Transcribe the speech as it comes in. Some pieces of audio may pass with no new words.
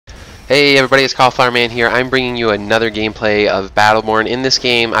Hey everybody, it's Cauliflower Man here. I'm bringing you another gameplay of Battleborn. In this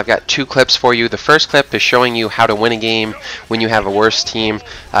game, I've got two clips for you. The first clip is showing you how to win a game when you have a worse team.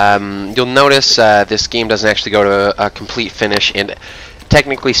 You'll notice this game doesn't actually go to a complete finish, and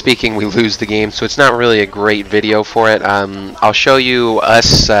technically speaking, we lose the game, so it's not really a great video for it. I'll show you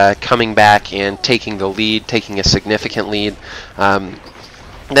us coming back and taking the lead, taking a significant lead.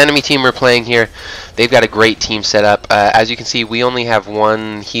 The enemy team we're playing here, they've got a great team set up. As you can see, we only have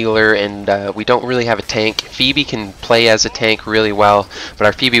one healer, and we don't really have a tank. Phoebe can play as a tank really well, but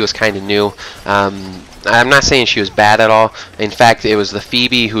our Phoebe was kind of new. I'm not saying she was bad at all. In fact, it was the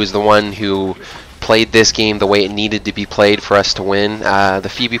Phoebe who is the one who played this game the way it needed to be played for us to win. The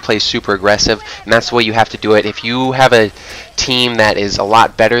Phoebe plays super aggressive, and that's the way you have to do it. If you have a team that is a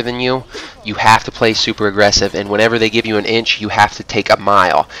lot better than you, you have to play super aggressive, and whenever they give you an inch, you have to take a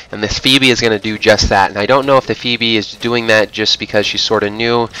mile. And this Phoebe is going to do just that. And I don't know if the Phoebe is doing that just because she's sort of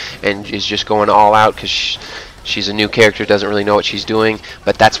new and is just going all out because she's a new character, doesn't really know what she's doing,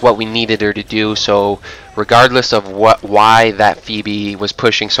 but that's what we needed her to do. So regardless of why that Phoebe was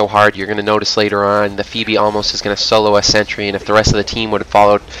pushing so hard, you're going to notice later on the Phoebe almost is going to solo a sentry, and if the rest of the team would have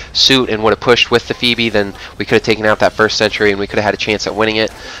followed suit and would have pushed with the Phoebe, then we could have taken out that first sentry and we could have had a chance at winning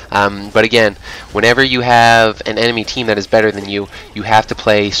it. But again, whenever you have an enemy team that is better than you, you have to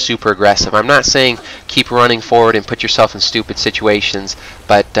play super aggressive. I'm not saying keep running forward and put yourself in stupid situations,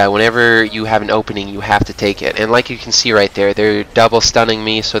 but whenever you have an opening, you have to take it. And like you can see right there, they're double stunning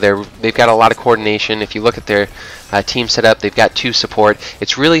me, so they've got a lot of coordination. If you look at their team setup, they've got two support.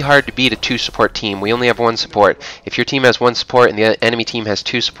 It's really hard to beat a two support team. We only have one support. If your team has one support and the enemy team has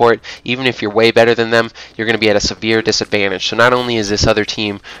two support, even if you're way better than them, you're going to be at a severe disadvantage. So not only is this other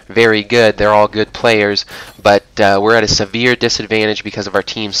team very good, they're all good players, but we're at a severe disadvantage because of our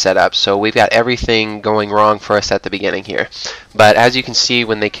team setup. So we've got everything going wrong for us at the beginning here. But as you can see,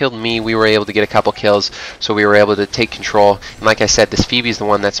 when they killed me, we were able to get a couple kills, so we were able to take control. And like I said, this Phoebe's the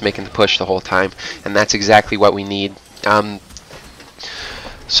one that's making the push the whole time, and that's exactly what we need.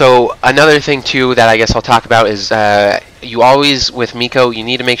 So another thing too that I guess I'll talk about is you always, with Miko, you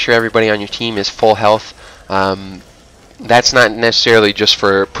need to make sure everybody on your team is full health. That's not necessarily just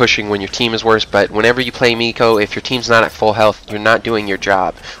for pushing when your team is worse, but whenever you play Miko, if your team's not at full health, you're not doing your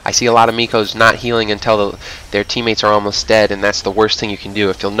job. I see a lot of Mikos not healing until their teammates are almost dead, and that's the worst thing you can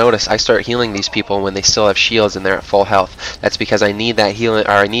do. If you'll notice, I start healing these people when they still have shields and they're at full health. That's because I need that healing,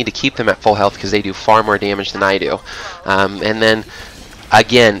 or I need to keep them at full health because they do far more damage than I do. And then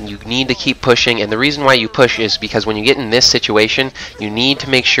again, you need to keep pushing, and the reason why you push is because when you get in this situation, you need to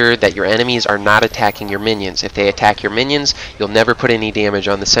make sure that your enemies are not attacking your minions. If they attack your minions, you'll never put any damage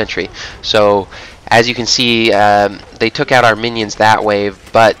on the sentry. So as you can see, they took out our minions that way,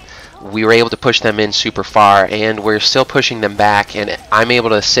 but we were able to push them in super far, and we're still pushing them back, and I'm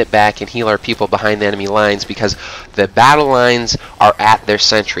able to sit back and heal our people behind the enemy lines because the battle lines are at their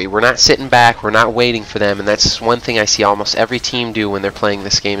sentry. We're not sitting back, we're not waiting for them, and that's one thing I see almost every team do when they're playing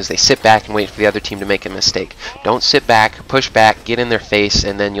this game is they sit back and wait for the other team to make a mistake. Don't sit back, push back, get in their face,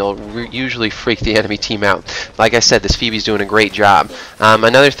 and then you'll usually freak the enemy team out. Like I said, this Phoebe's doing a great job.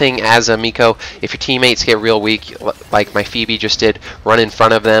 Another thing, as a Miko, if your teammates get real weak, like my Phoebe just did, run in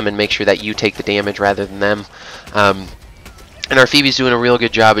front of them and make sure that you take the damage rather than them. And our Phoebe's doing a real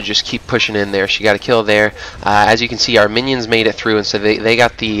good job of just keep pushing in there. She got a kill there. As you can see, our minions made it through, and so they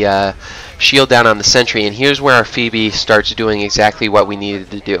got the shield down on the sentry, and here's where our Phoebe starts doing exactly what we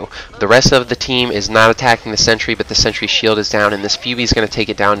needed to do. The rest of the team is not attacking the sentry, but the sentry shield is down, and this Phoebe's going to take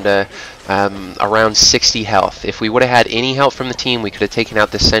it down to around 60 health. If we would have had any help from the team, we could have taken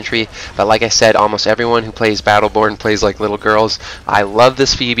out this sentry, but like I said, almost everyone who plays Battleborn plays like little girls. I love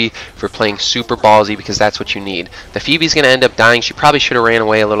this Phoebe for playing super ballsy because that's what you need. The Phoebe's going to end up dying. She probably should have ran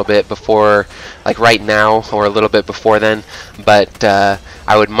away a little bit before, like right now, or a little bit before then, but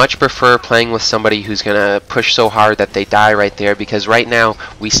I would much prefer playing with somebody who's going to push so hard that they die right there, because right now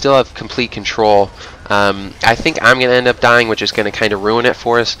we still have complete control. I think I'm going to end up dying, which is going to kind of ruin it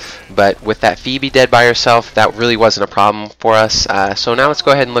for us, but with that Phoebe dead by herself, that really wasn't a problem for us. So now let's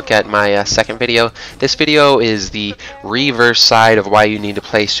go ahead and look at my second video. This video is the reverse side of why you need to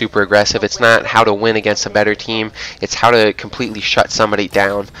play super aggressive. It's not how to win against a better team, it's how to completely shut somebody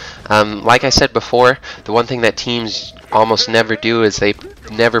down. Like I said before, the one thing that teams almost never do is they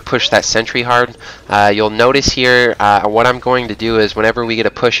never push that sentry hard. You'll notice here what I'm going to do is whenever we get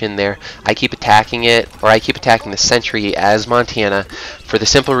a push in there, I keep attacking it, or I keep attacking the sentry as Montana, for the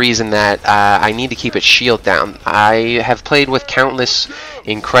simple reason that I need to keep its shield down. I have played with countless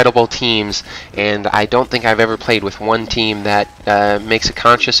incredible teams, and I don't think I've ever played with one team that makes a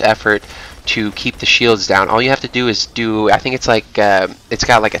conscious effort to keep the shields down. All you have to do is I think it's like it's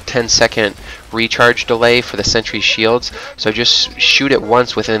got like a 10-second recharge delay for the sentry shields, so just shoot it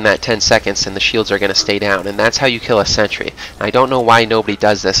once within that 10 seconds and the shields are going to stay down, and that's how you kill a sentry. And I don't know why nobody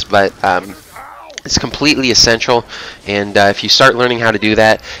does this, but it's completely essential, and if you start learning how to do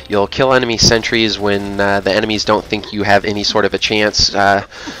that, you'll kill enemy sentries when the enemies don't think you have any sort of a chance.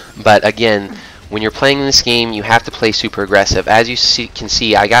 But again, when you're playing this game, you have to play super aggressive. As you can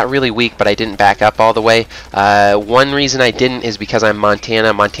see, I got really weak, but I didn't back up all the way. One reason I didn't is because I'm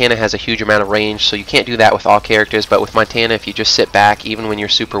Montana. Montana has a huge amount of range, so you can't do that with all characters, but with Montana, if you just sit back, even when you're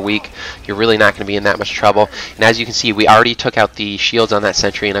super weak, you're really not going to be in that much trouble. And as you can see, we already took out the shields on that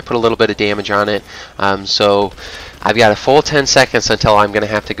sentry, and I put a little bit of damage on it. So I've got a full 10 seconds until I'm going to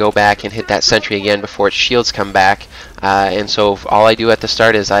have to go back and hit that sentry again before its shields come back. And so all I do at the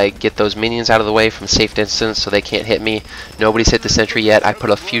start is I get those minions out of the way from safe distance so they can't hit me. Nobody's hit the sentry yet. I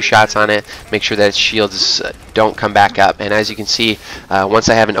put a few shots on it, make sure that its shields don't come back up. And as you can see, once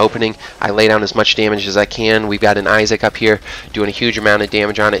I have an opening, I lay down as much damage as I can. We've got an Isaac up here doing a huge amount of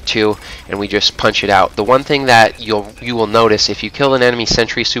damage on it too, and we just punch it out. The one thing that you will notice, if you kill an enemy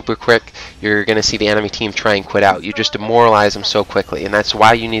sentry super quick, you're going to see the enemy team try and quit out. You just demoralize them so quickly, and that's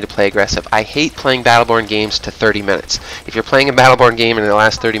why you need to play aggressive. I hate playing Battleborn games to 30 minutes. If you're playing a Battleborn game in the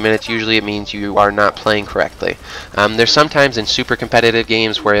last 30 minutes, usually it means you are not playing correctly. There's sometimes in super competitive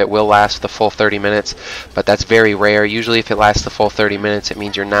games where it will last the full 30 minutes, but that's very rare. Usually if it lasts the full 30 minutes, it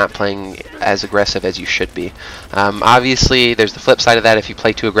means you're not playing as aggressive as you should be. Obviously, there's the flip side of that. If you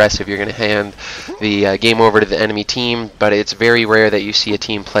play too aggressive, you're going to hand the game over to the enemy team, but it's very rare that you see a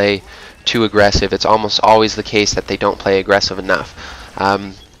team play too aggressive. It's almost always the case that they don't play aggressive enough.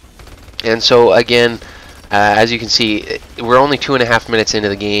 And so again, as you can see, we're only 2.5 minutes into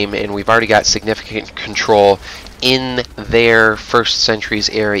the game, and we've already got significant control in their first sentry's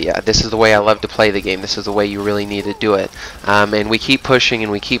area. This is the way I love to play the game. This is the way you really need to do it. And we keep pushing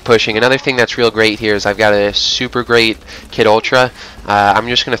and we keep pushing. Another thing that's real great here is I've got a super great Kit Ultra. I'm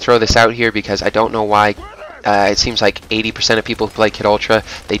just going to throw this out here because I don't know why. It seems like 80% of people who play Kit Ultra,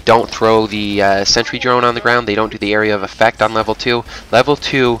 they don't throw the sentry drone on the ground. They don't do the area of effect on level 2. Level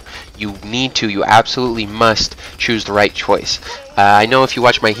 2, you absolutely must choose the right choice. I know if you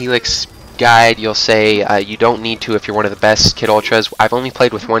watch my Helix guide, you'll say you don't need to if you're one of the best Kit Ultras. I've only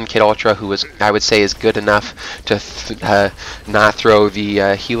played with one Kit Ultra who is, I would say, is good enough to not throw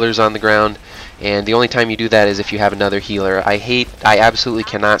the healers on the ground. And the only time you do that is if you have another healer. I absolutely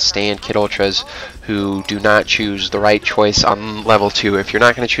cannot stand Kit Ultras who do not choose the right choice on level 2. If you're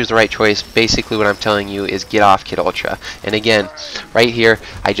not going to choose the right choice, basically what I'm telling you is get off Kit Ultra. And again, right here,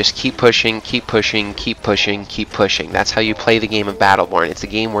 I just keep pushing, keep pushing, keep pushing, keep pushing. That's how you play the game of Battleborn. It's a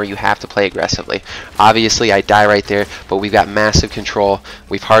game where you have to play aggressively. Obviously, I die right there, but we've got massive control.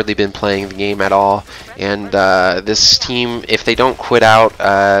 We've hardly been playing the game at all. And this team, if they don't quit out,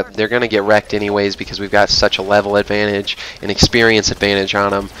 they're going to get wrecked anyways because we've got such a level advantage and experience advantage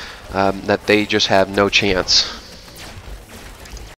on them that they just have no chance.